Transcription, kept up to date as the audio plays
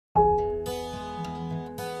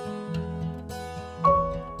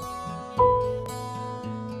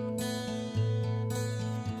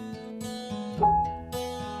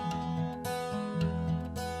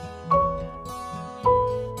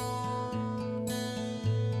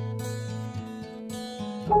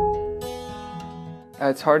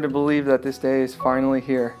It's hard to believe that this day is finally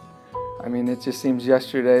here. I mean, it just seems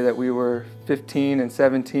yesterday that we were 15 and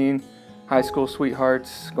 17, high school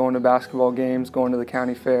sweethearts, going to basketball games, going to the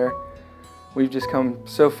county fair. We've just come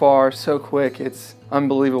so far, so quick. It's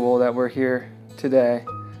unbelievable that we're here today,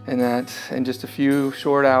 and that in just a few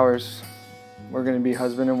short hours, we're going to be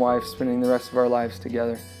husband and wife, spending the rest of our lives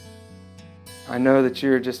together. I know that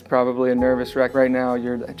you're just probably a nervous wreck right now,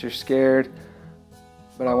 that you're scared,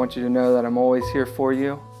 but I want you to know that I'm always here for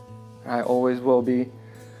you. I always will be.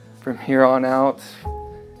 From here on out,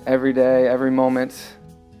 every day, every moment,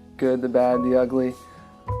 good, the bad, the ugly,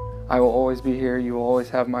 I will always be here. You will always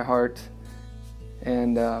have my heart.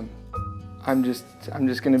 And I'm just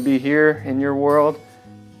going to be here in your world.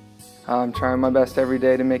 I'm trying my best every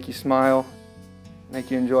day to make you smile,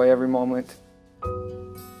 make you enjoy every moment.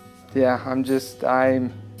 Yeah, I'm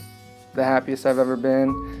the happiest I've ever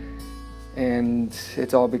been, and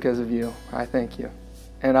it's all because of you. I thank you,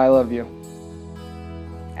 and I love you.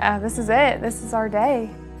 This is it. This is our day.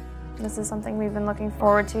 This is something we've been looking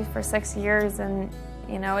forward to for 6 years, and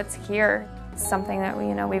it's here. It's something that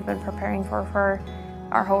we've been preparing for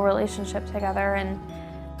our whole relationship together, and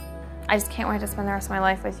I just can't wait to spend the rest of my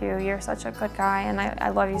life with you. You're such a good guy, and I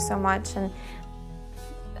love you so much, and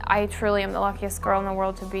I truly am the luckiest girl in the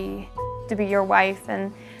world to be your wife,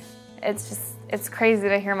 and it's crazy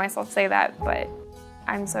to hear myself say that, but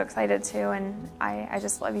I'm so excited too, and I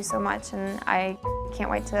just love you so much, and I can't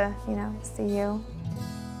wait to, see you.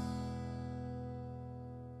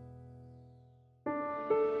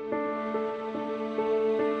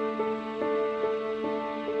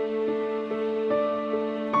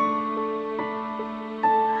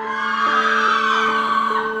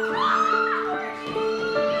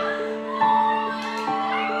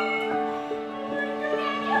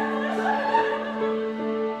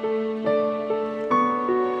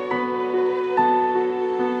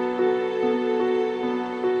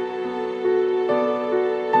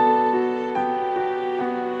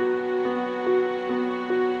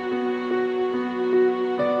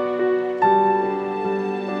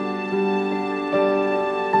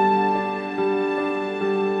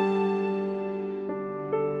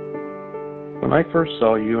 When I first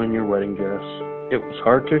saw you in your wedding dress, it was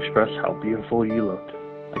hard to express how beautiful you looked.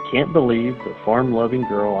 I can't believe the farm-loving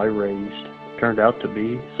girl I raised turned out to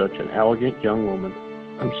be such an elegant young woman.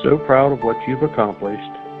 I'm so proud of what you've accomplished,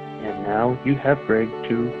 and now you have Greg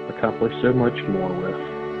to accomplish so much more with.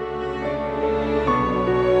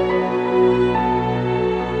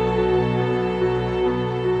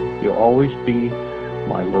 You'll always be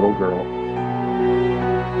my little girl.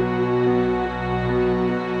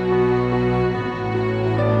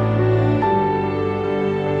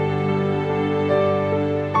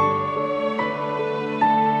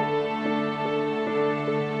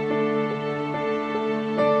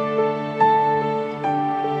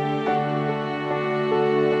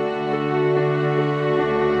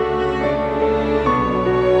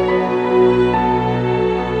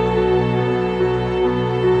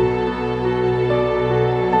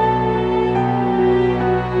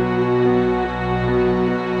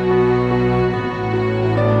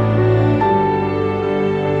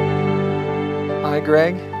 I,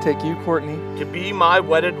 Greg, take you, Courtney, to be my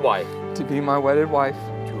wedded wife, to be my wedded wife,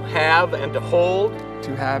 to have and to hold,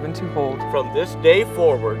 to have and to hold, from this day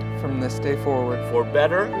forward, for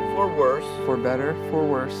better, for worse, for better, for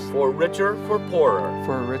worse, for richer, for poorer,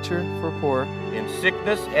 for richer, for poor, in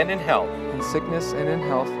sickness and in health, in sickness and in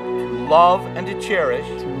health, to love and to cherish,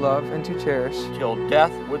 till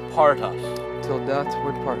death would part us,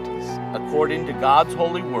 according to God's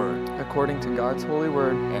holy word,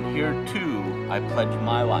 and hereto I pledge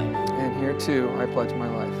my life.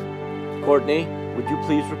 Courtney, would you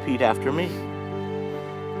please repeat after me?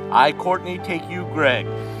 I, Courtney, take you, Greg,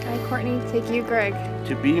 I, Courtney, take you, Greg,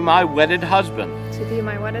 to be my wedded husband, to be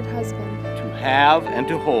my wedded husband, to have and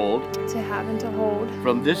to hold,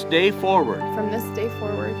 from this day forward,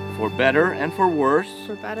 for better and for worse,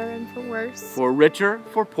 for richer,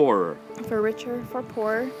 for poorer,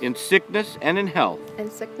 in sickness and in health,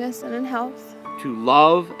 to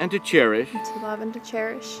love and to cherish,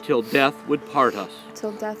 till death would part us,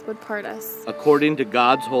 according to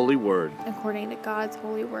God's holy word,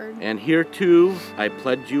 and hereto I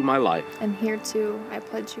pledge you my life.